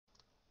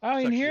I don't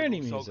It's even actually hear a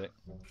any little song. music.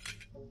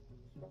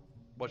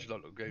 Why'd you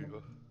like little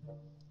game?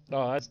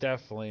 Oh, that's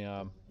definitely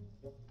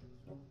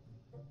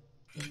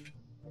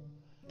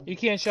You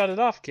can't shut it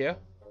off, Q.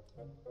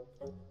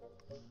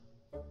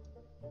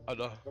 I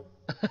know.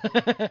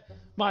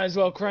 Might as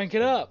well crank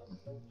it up.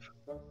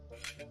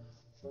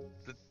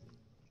 The-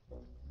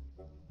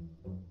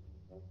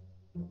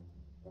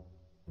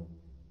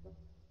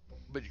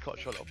 But you can't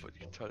shut it off, but you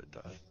can turn it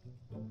down.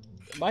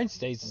 Mine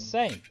stays the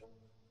same.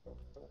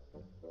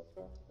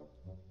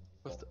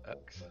 What's the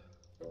X?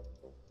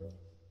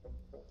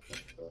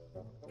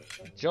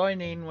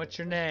 Joining, what's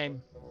your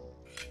name?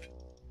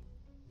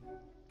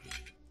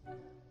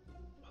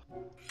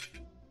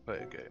 Play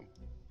a game.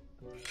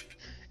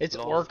 It's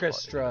Last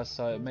orchestra,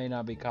 so it may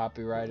not be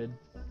copyrighted.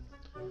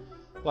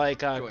 Like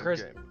Join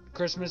game.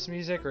 Christmas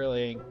music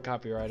really ain't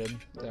copyrighted.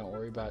 Don't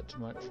worry about it too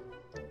much.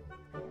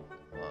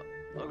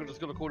 I'm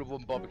just gonna call it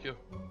one barbecue.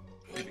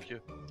 BBQ.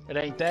 It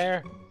ain't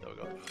there. There we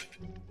go.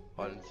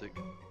 Hide and seek.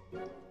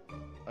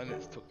 And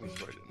it's took me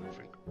straight in, I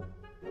think.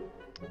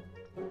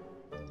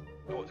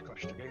 Oh, it's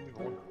crashed the game, we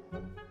won.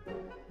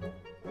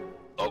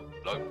 Oh,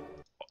 no.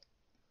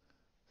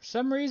 For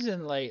some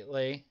reason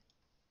lately,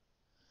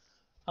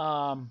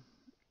 having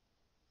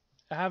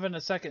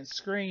a second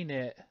screen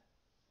hit.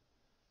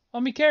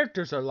 Oh, my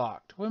characters are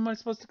locked. What am I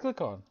supposed to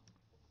click on?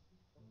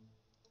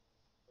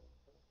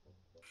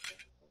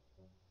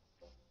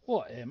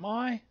 What am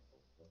I?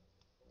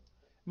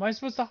 Am I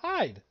supposed to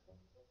hide?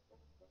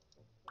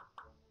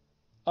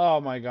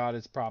 Oh my god,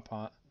 it's Prop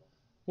Hunt.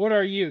 What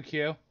are you,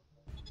 Q?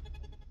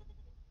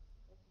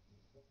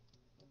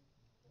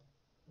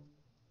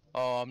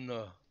 Oh, I'm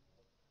the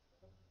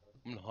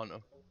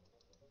hunter.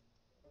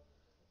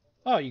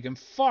 Oh, you can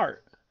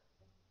fart.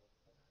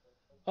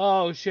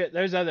 Oh shit,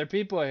 there's other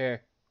people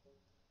here.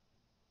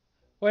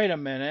 Wait a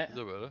minute. Is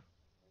that better?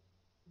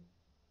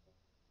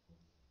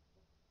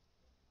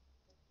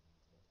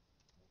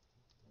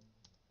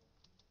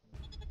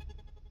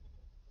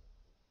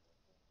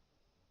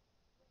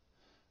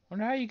 I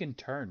wonder how you can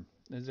turn.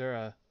 Is there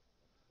a...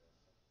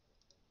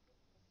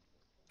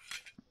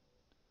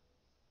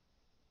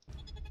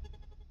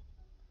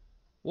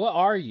 What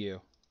are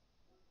you?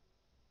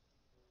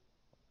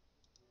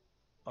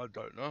 I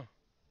don't know.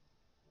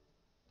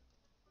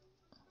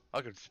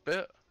 I can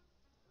spit.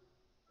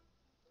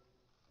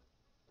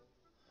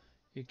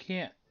 You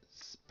can't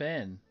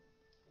spin.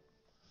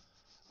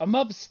 I'm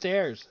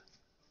upstairs.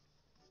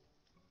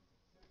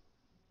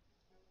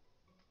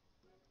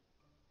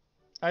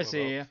 I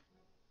see you.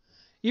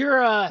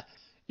 You're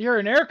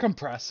an air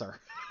compressor.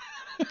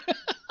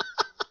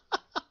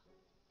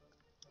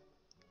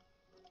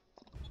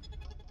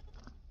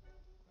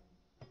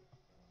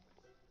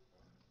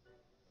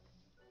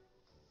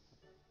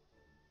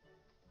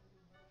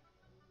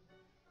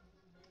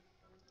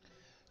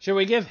 Should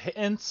we give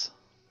hints?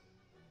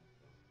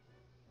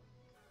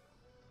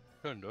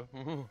 Kinda.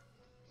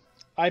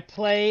 I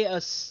play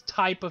a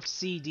type of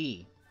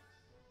CD.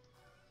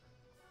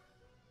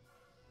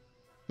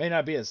 May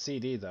not be a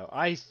CD though.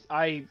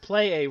 I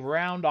play a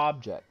round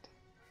object.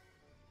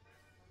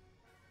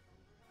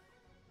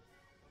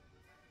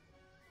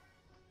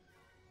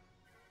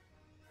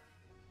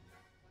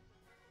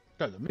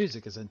 Oh, the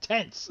music is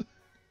intense.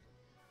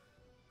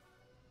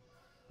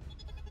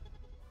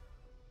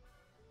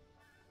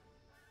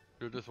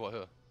 Do this right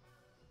here.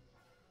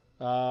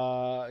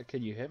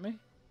 Can you hit me?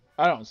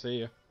 I don't see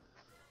you.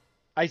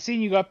 I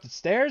seen you go up the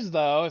stairs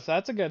though, if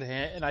that's a good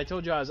hint, and I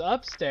told you I was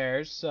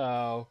upstairs,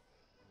 so...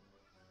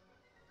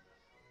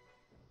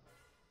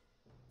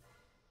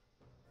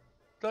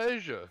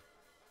 Deja.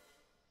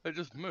 It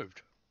just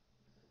moved.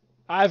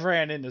 I've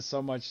ran into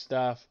so much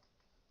stuff.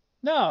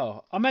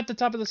 No, I'm at the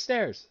top of the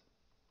stairs.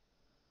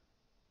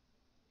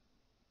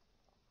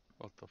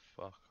 What the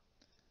fuck?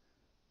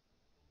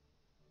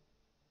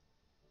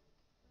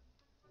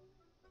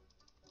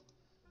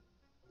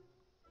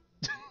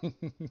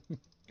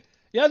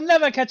 You'll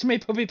never catch me,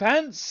 poopy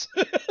pants!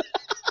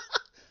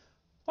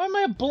 Why am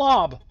I a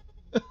blob?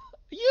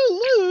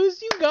 You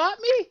lose, you got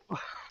me!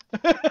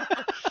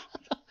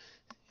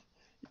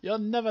 You'll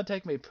never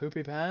take me,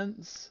 poopy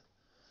pants.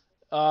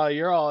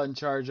 You're all in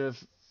charge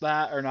of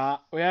that or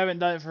not. We haven't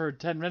done it for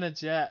 10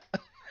 minutes yet.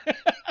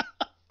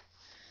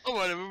 Oh,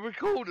 I never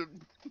recorded.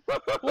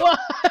 What?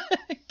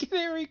 Get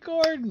it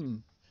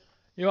recording.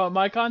 You want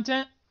my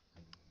content?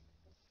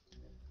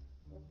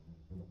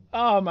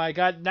 Oh my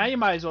god, now you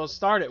might as well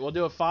start it. We'll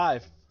do a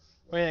 5.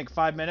 What do you think,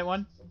 5-minute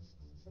one?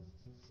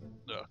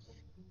 Yeah.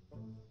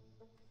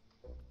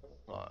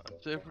 Alright,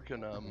 see if we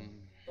can, As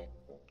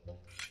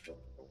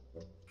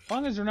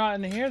long as we're not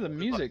in here, the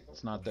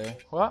music's not there.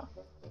 What?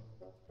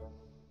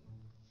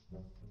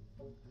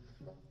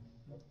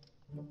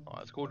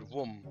 Alright, it's called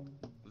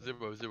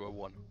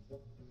 1001.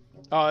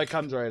 Oh, it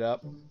comes right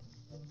up.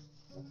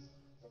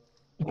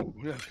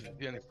 Yeah, because it's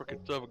the only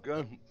freaking server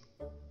going.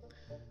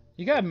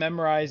 You gotta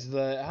memorize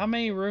the... How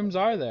many rooms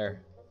are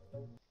there?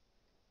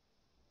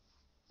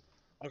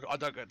 I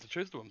don't get to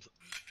choose the ones.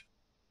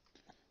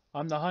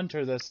 I'm the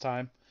hunter this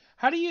time.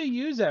 How do you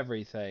use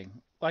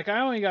everything? Like,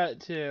 I only got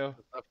to...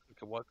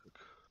 Africa white cook.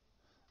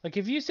 Like,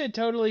 if you said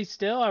totally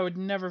still, I would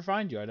never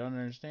find you. I don't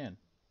understand.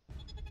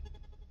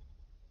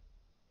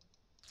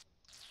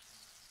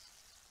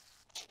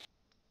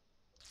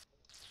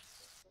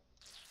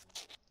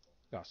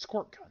 Got a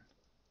squirt gun.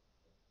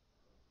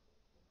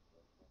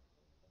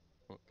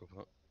 What the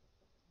fuck?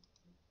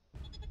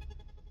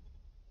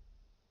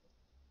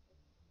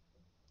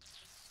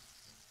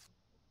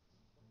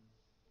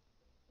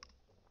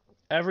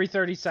 Every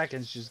 30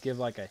 seconds, just give,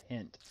 like, a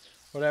hint.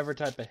 Whatever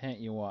type of hint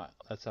you want.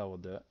 That's how we'll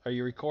do it. Are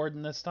you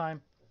recording this time?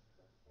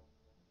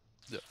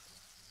 Yeah.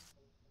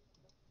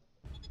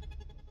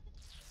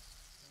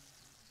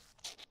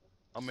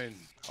 I mean,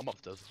 I'm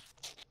upstairs.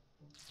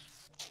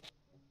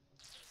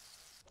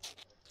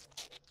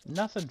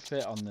 Nothing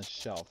fit on this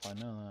shelf. I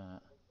know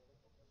that.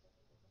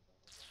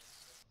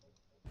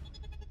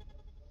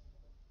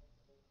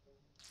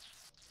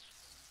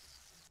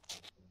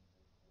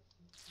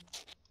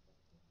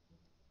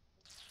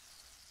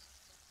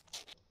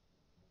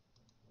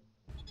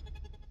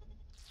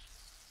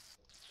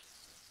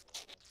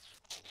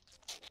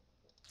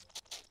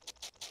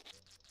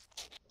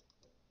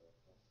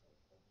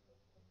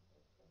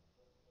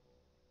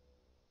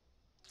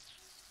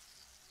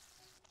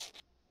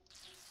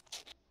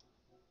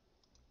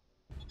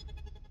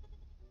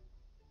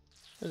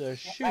 There's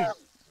shoes.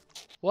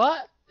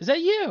 What? Is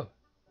that you?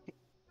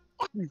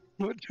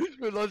 I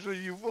just realised where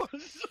you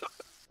was.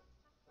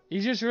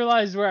 You just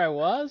realized where I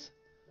was?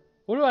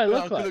 What do I I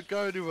look couldn't like?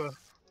 go anywhere.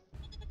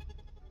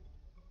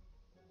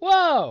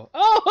 Whoa!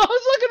 Oh, I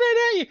was looking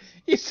right at you!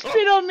 You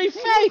spit on me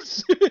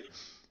face!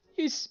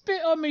 You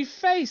spit on me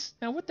face!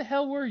 Now what the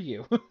hell were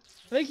you?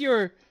 I think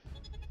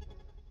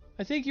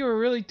you were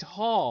really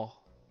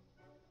tall.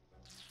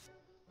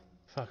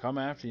 Fuck, I'm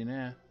after you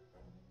now.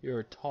 You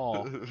were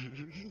tall.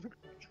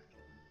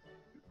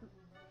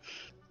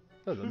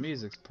 Oh, the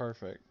music's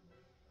perfect.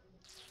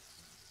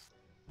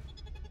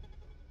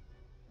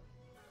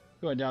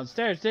 You went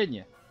downstairs, didn't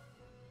you?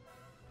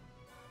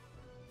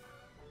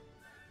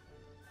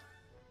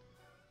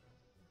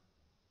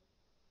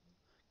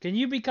 Can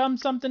you become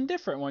something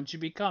different once you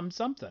become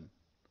something?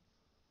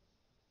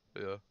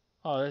 Yeah.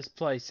 Oh, this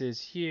place is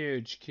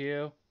huge,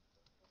 Q.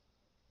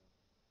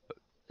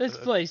 This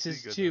place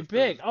is too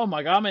big. Oh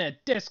my god, I'm in a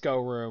disco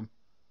room.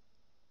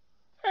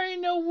 There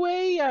ain't no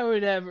way I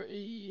would ever...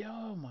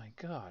 Oh my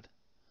god.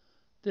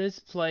 This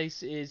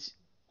place is...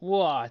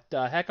 What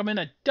the heck? I'm in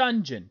a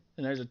dungeon,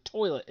 and there's a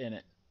toilet in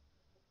it.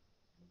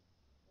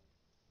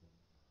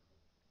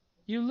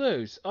 You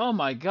lose. Oh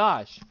my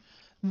gosh.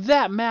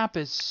 That map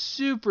is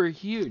super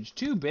huge.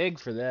 Too big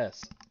for this.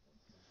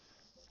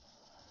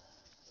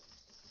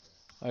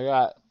 I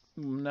got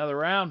another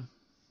round.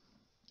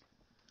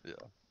 Yeah.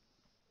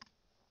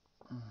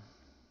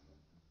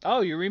 Oh,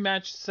 you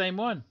rematched the same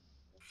one.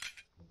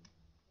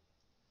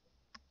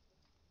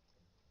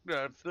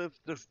 Yeah,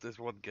 it's this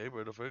one game,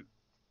 I think.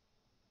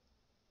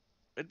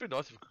 It'd be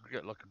nice if we could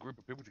get like a group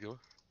of people together.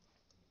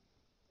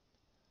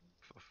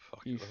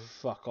 Fuck You it,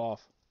 though. fuck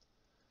off.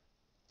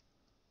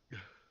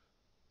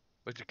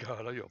 Where'd you go?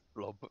 I know you're a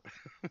blob.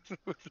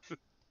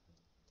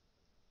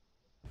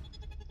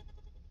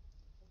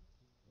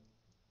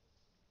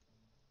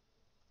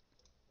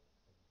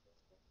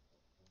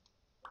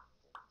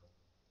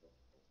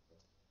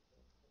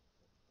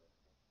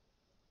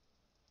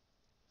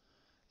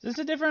 Is this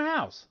a different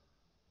house?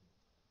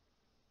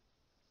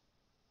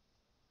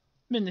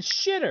 I'm in the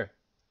shitter.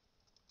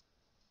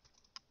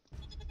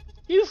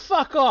 You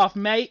fuck off,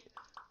 mate.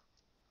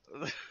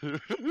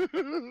 you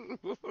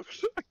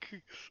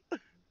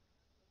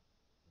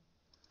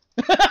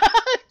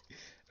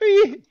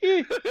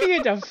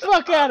get the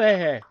fuck out of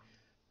here.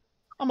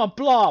 I'm a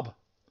blob.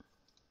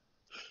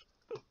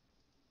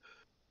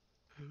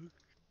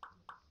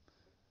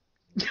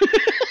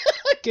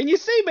 Can you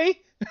see me?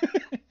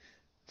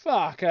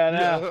 Fuck, I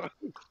know.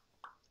 Yeah.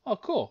 Oh,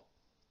 cool.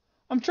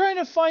 I'm trying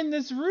to find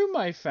this room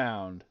I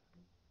found.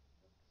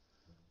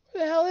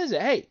 Where the hell is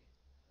it? Hey,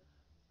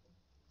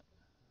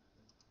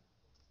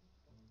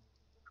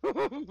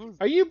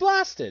 are you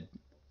blasted?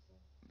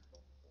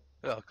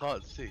 Yeah, I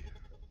can't see.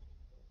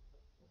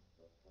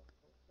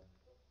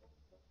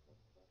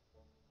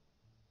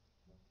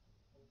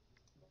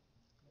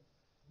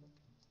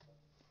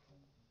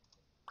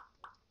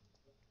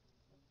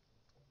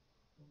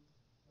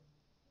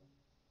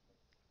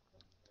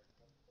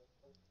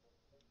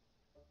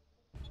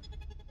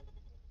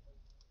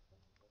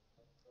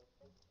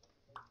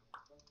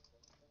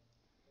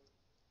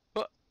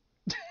 But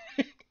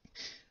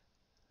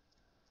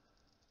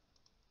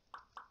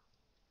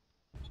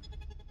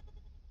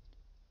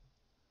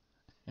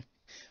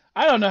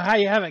I don't know how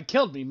you haven't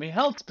killed me. My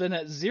health's been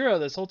at 0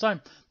 this whole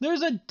time.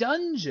 There's a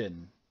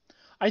dungeon.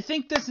 I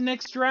think this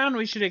next round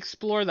we should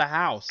explore the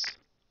house.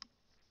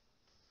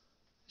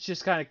 It's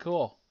just kind of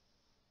cool.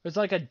 There's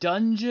like a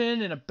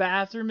dungeon and a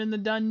bathroom in the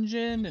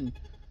dungeon and...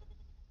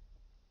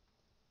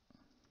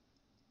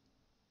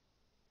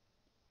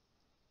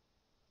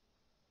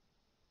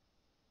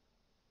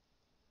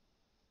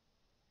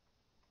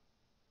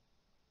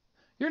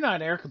 You're not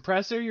an air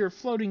compressor. You're a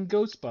floating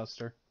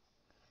Ghostbuster.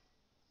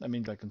 That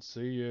means I can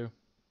see you.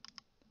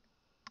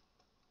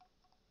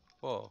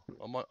 Oh,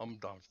 I'm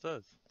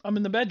downstairs. I'm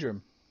in the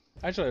bedroom.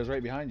 Actually, I was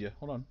right behind you.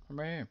 Hold on. I'm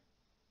right here.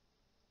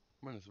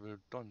 I'm in this weird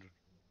dungeon.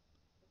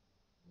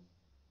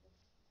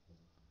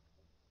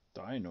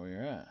 I know where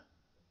you're at.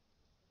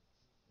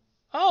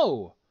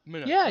 Oh!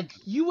 Yeah,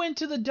 you went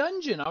to the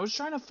dungeon. I was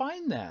trying to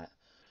find that.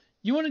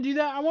 You want to do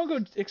that? I want to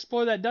go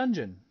explore that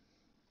dungeon.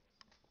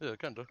 Yeah, I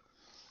can do.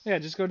 Yeah,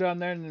 just go down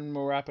there and then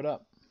we'll wrap it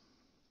up.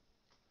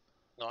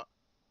 No.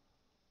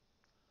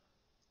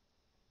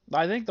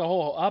 I think the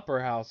whole upper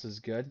house is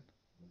good.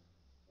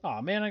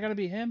 Aw, man, I gotta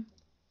be him.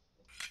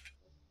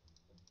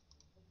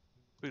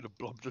 Be the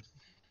blobster.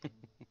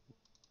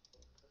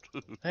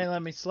 Hey,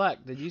 let me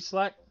select. Did you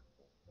select?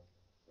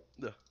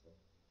 Yeah.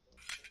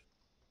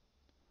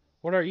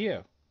 What are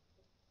you?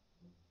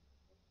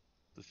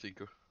 The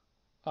seeker.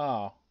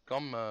 Oh.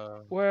 Come,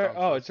 Where? downstairs.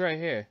 Oh, it's right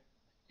here.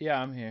 Yeah,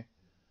 I'm here.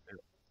 Yeah.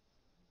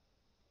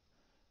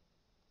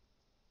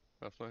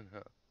 That's fine,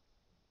 yeah.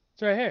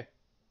 It's right here.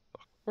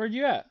 Where'd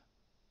you at?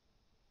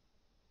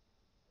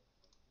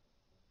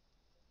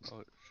 Oh,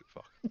 shit,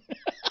 fuck.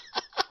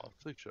 I'll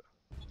see shit.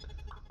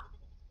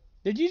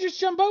 Did you just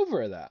jump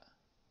over that?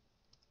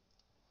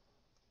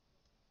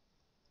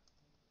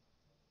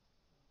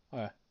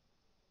 Alright.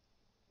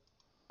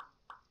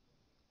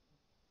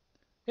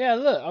 Yeah,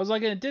 look, I was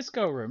like in a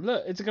disco room.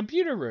 Look, it's a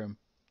computer room.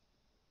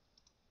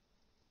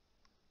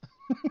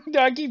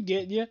 I keep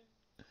getting you.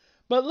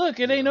 But look,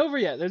 it ain't over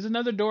yet. There's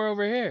another door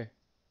over here.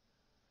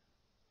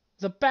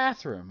 It's a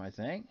bathroom, I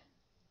think.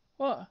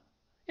 What?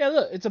 Yeah,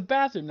 look, it's a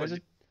bathroom. There's a...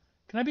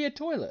 Can I be a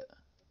toilet?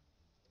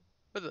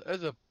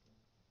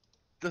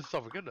 There's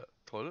something in it.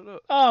 Toilet,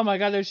 look. Oh my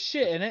god, there's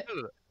shit in it.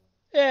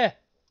 Yeah.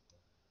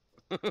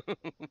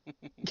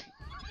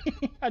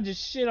 I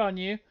just shit on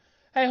you.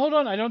 Hey, hold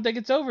on. I don't think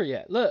it's over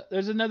yet. Look,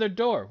 there's another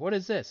door. What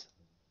is this?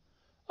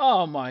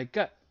 Oh my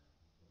god.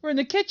 We're in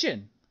the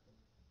kitchen.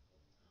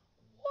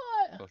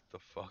 What? What the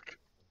fuck?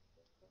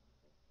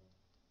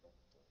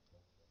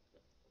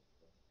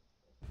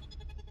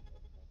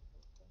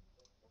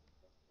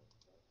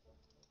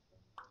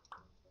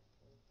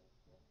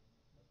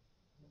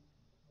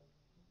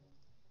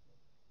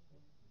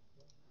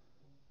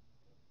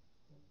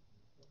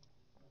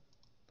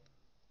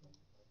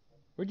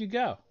 Where'd you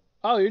go?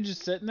 Oh, you're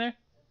just sitting there?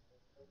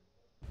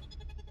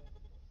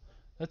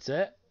 That's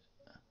it?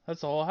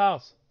 That's the whole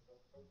house.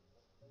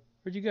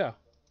 Where'd you go?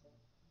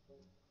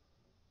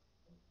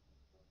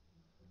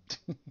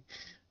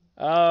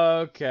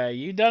 Okay,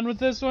 you done with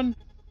this one?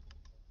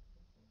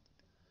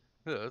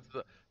 Yeah,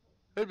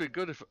 it'd be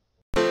good if